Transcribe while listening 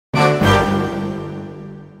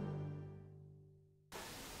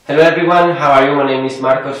Hello everyone, how are you? My name is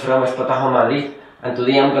Marcos from Spotahome, Madrid, and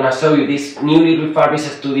today I'm gonna show you this newly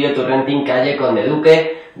refurbished studio to rent in Calle Conde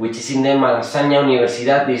Duque, which is in the Malasaña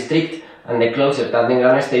Universidad district, and the closest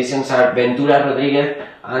underground stations are Ventura Rodríguez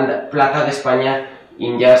and Plaza de España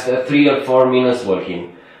in just 3 or 4 minutes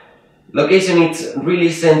walking. Location is really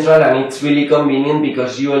central and it's really convenient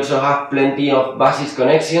because you also have plenty of buses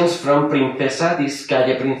connections from Princesa, this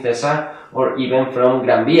Calle Princesa, or even from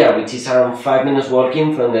Gran Via, which is around 5 minutes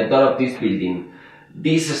walking from the door of this building.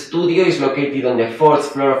 This studio is located on the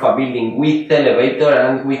 4th floor of a building with elevator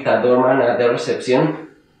and with a doorman at the reception,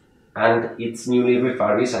 and it's newly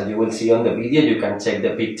refurbished, as you will see on the video. You can check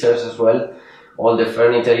the pictures as well. All the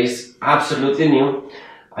furniture is absolutely new,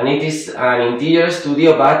 and it is an interior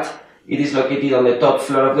studio, but it is located on the top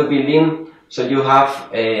floor of the building, so you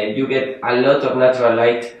get a lot of natural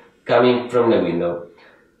light coming from the window.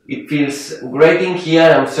 It feels great in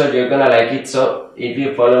here. I'm sure you're gonna like it, so if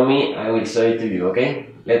you follow me, I will show it to you, okay?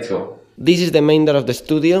 Let's go. This is the main door of the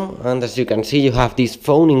studio, and as you can see, you have this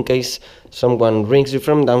phone in case someone rings you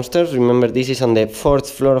from downstairs. Remember, this is on the 4th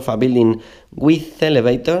floor of a building with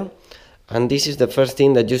elevator, and this is the first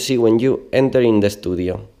thing that you see when you enter in the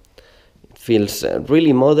studio. It feels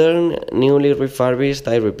really modern, newly refurbished,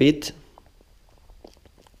 I repeat.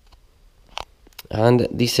 And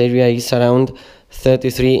this area is around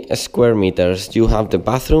 33 square meters. You have the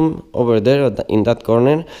bathroom over there in that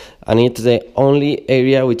corner, and it's the only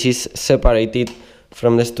area which is separated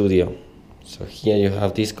from the studio. So here you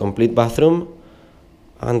have this complete bathroom,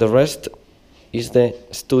 and the rest is the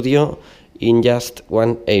studio in just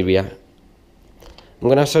one area. I'm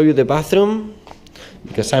gonna show you the bathroom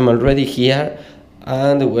because I'm already here,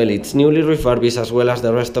 and well, it's newly refurbished as well as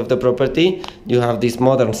the rest of the property. You have this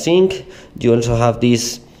modern sink. You also have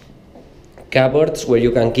these cupboards where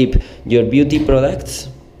you can keep your beauty products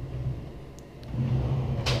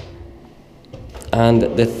and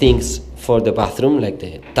the things for the bathroom, like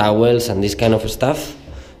the towels and this kind of stuff.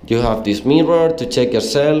 You have this mirror to check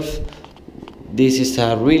yourself. This is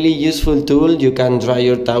a really useful tool. You can dry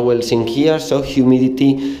your towels in here, so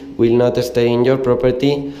humidity will not stay in your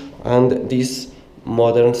property, and this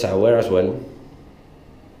modern shower as well.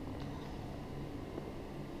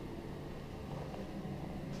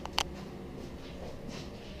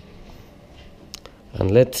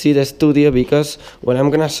 And let's see the studio, because well, I'm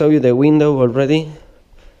gonna show you the window already,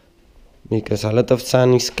 because a lot of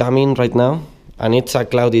sun is coming right now and it's a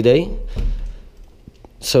cloudy day.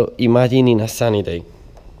 So imagine in a sunny day.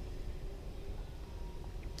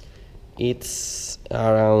 It's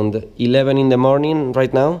around 11 in the morning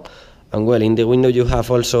right now, and well, in the window you have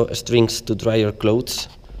also strings to dry your clothes,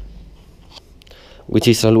 which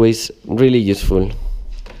is always really useful.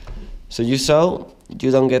 So you saw,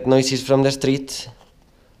 you don't get noises from the street,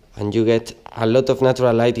 and you get a lot of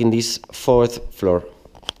natural light in this 4th floor.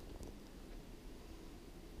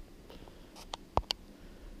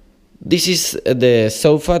 This is the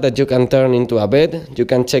sofa that you can turn into a bed. You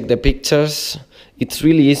can check the pictures. It's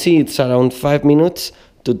really easy. It's around 5 minutes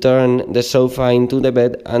to turn the sofa into the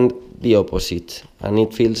bed and the opposite, and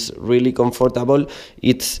it feels really comfortable.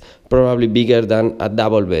 It's probably bigger than a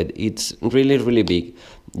double bed. It's really, really big.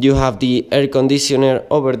 You have the air conditioner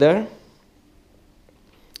over there,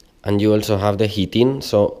 and you also have the heating,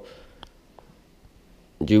 so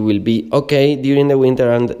you will be okay during the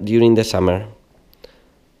winter and during the summer.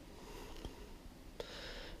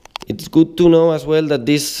 It's good to know as well that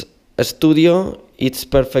this studio, it's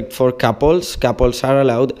perfect for couples. Couples are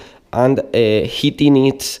allowed, and heating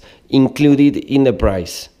is included in the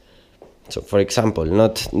price. So for example,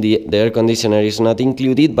 not the air conditioner is not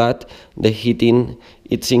included, but the heating,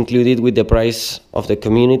 it's included with the price of the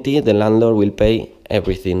community. The landlord will pay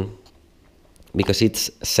everything because it's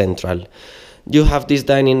central. You have this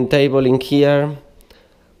dining table in here,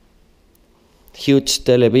 huge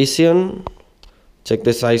television. Check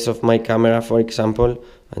the size of my camera, for example,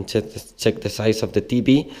 and check the size of the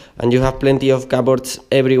TV. And you have plenty of cupboards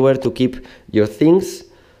everywhere to keep your things,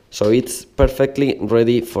 so it's perfectly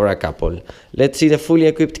ready for a couple. Let's see the fully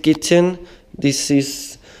equipped kitchen. This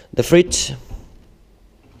is the fridge.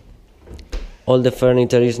 All the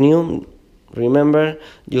furniture is new. Remember,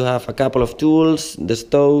 you have a couple of tools, the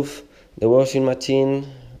stove, the washing machine.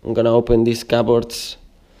 I'm gonna open these cupboards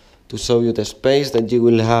to show you the space that you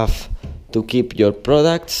will have to keep your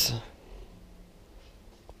products.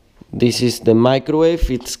 This is the microwave.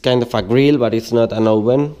 It's kind of a grill, but it's not an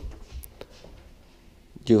oven.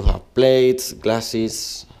 You have plates,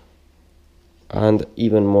 glasses, and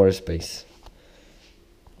even more space.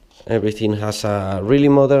 Everything has a really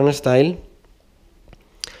modern style.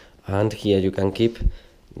 And here you can keep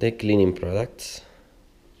the cleaning products.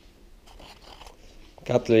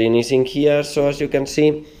 Catherine is in here, so as you can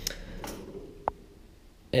see,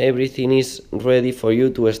 everything is ready for you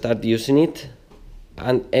to start using it,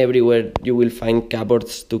 and everywhere you will find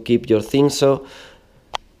cupboards to keep your things, so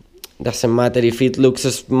doesn't matter if it looks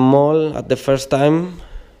small at the first time,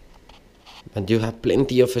 but you have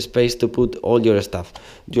plenty of space to put all your stuff.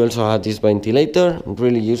 You also have this ventilator,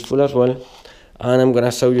 really useful as well. And I'm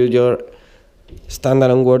gonna show you your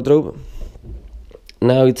standalone wardrobe.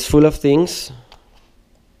 Now it's full of things.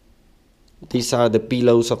 These are the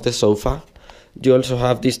pillows of the sofa. You also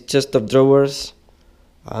have this chest of drawers,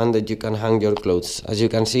 and that you can hang your clothes. As you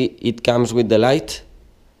can see, it comes with the light,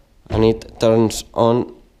 and it turns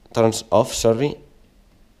off,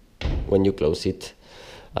 when you close it.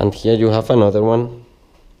 And here you have another one.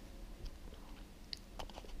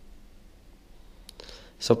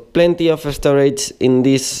 So plenty of storage in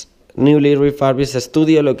this newly refurbished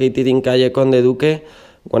studio located in Calle Conde Duque,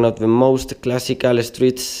 one of the most classical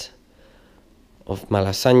streets of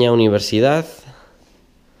Malasaña Universidad,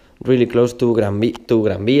 really close to Gran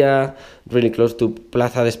Vía, really close to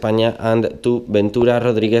Plaza de España and to Ventura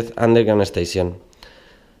Rodríguez Underground Station.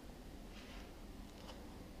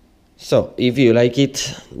 So, if you like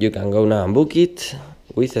it, you can go now and book it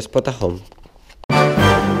with Spotahome.